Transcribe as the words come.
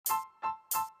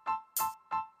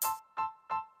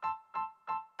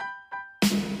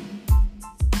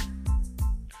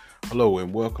Hello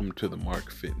and welcome to the Mark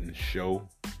Fitton Show.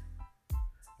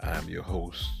 I'm your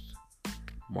host,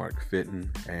 Mark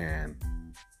Fitton, and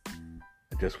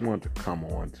I just wanted to come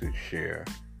on to share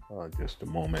just a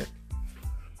moment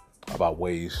about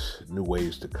new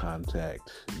ways to contact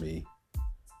me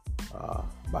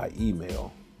by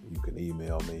email. You can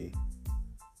email me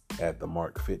at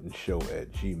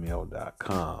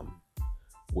themarkfittonshow@gmail.com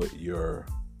with your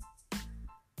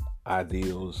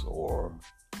ideals, or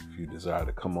if you desire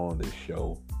to come on this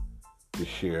show to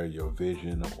share your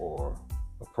vision or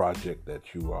a project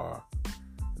that you are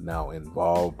now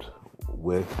involved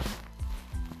with,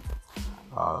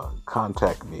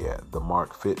 contact me at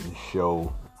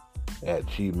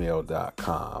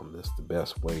themarkfittonshow@gmail.com. It's the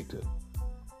best way to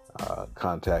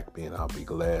contact me, and I'll be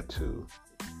glad to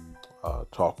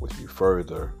talk with you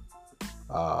further.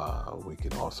 We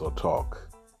can also talk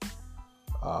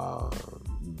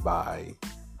by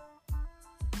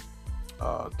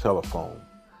telephone.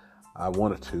 I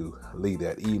wanted to leave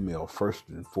that email first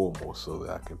and foremost so that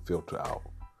I can filter out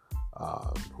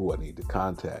who I need to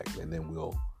contact, and then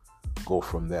we'll go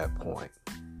from that point.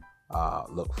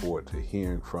 Look forward to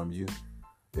hearing from you.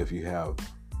 If you have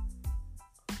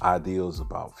ideas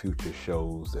about future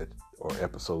shows or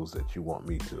episodes that you want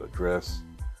me to address,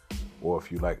 or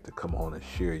if you'd like to come on and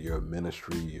share your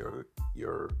ministry, your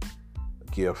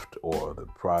gift, or the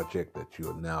project that you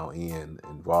are now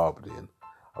involved in,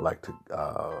 I'd like to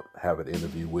have an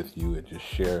interview with you and just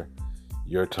share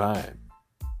your time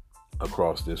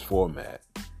across this format.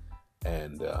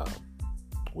 And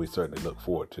we certainly look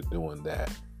forward to doing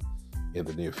that in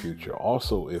the near future.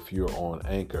 Also, if you're on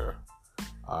Anchor,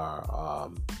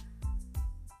 our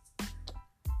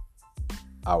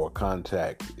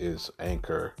contact is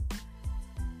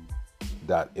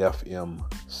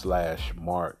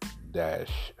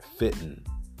anchor.fm/Mark-Fitton.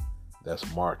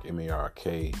 That's Mark,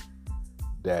 MARK-FITTEN.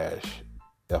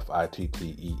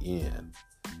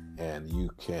 And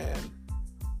you can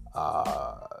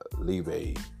leave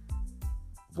a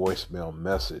voicemail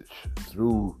message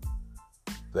through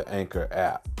the Anchor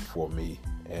app for me,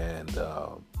 and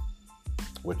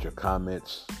with your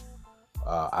comments,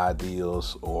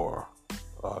 ideas, or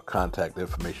contact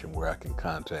information where I can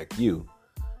contact you,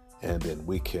 and then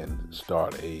we can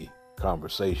start a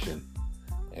conversation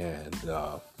and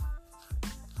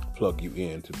plug you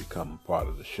in to become a part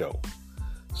of the show.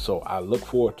 So I look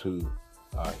forward to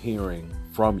hearing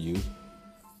from you.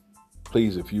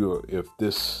 Please, if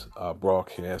this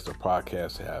broadcast or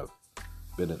podcast have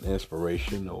been an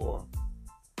inspiration or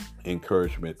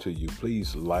encouragement to you,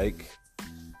 please like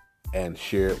and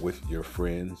share it with your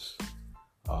friends.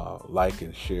 Like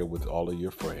and share with all of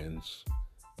your friends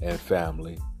and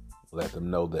family. Let them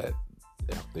know that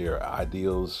if there are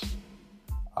ideals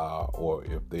or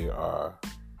if there are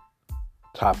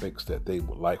topics that they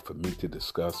would like for me to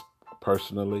discuss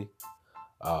personally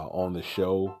on the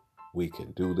show, we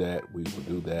can do that. We will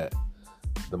do that.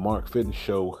 The Mark Fitton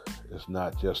Show is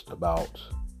not just about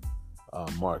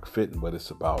Mark Fitton, but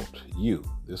it's about you.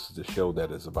 This is the show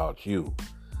that is about you.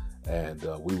 And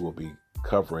we will be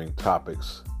covering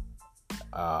topics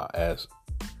as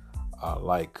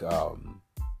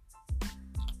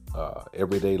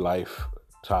everyday life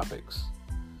topics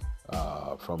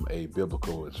from a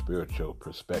biblical and spiritual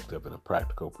perspective and a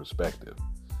practical perspective.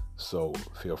 So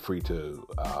feel free to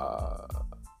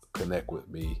connect with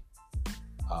me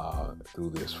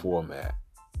through this format.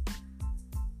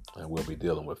 And we'll be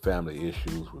dealing with family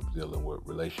issues, we'll be dealing with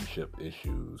relationship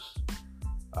issues,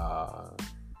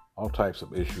 all types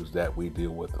of issues that we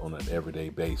deal with on an everyday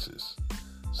basis.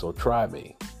 So try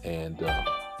me, and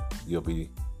you'll be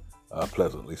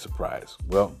pleasantly surprised.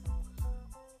 Well,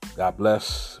 God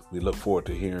bless. We look forward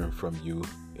to hearing from you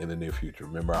in the near future.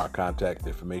 Remember, our contact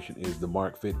information is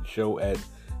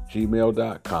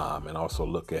themarkfittonshow@gmail.com, and also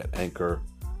look at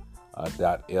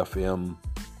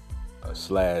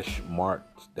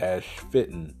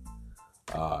anchor.fm/Mark-Fitton,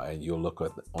 and you'll look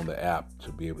on the app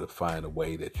to be able to find a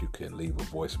way that you can leave a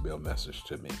voicemail message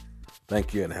to me.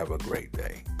 Thank you, and have a great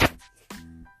day.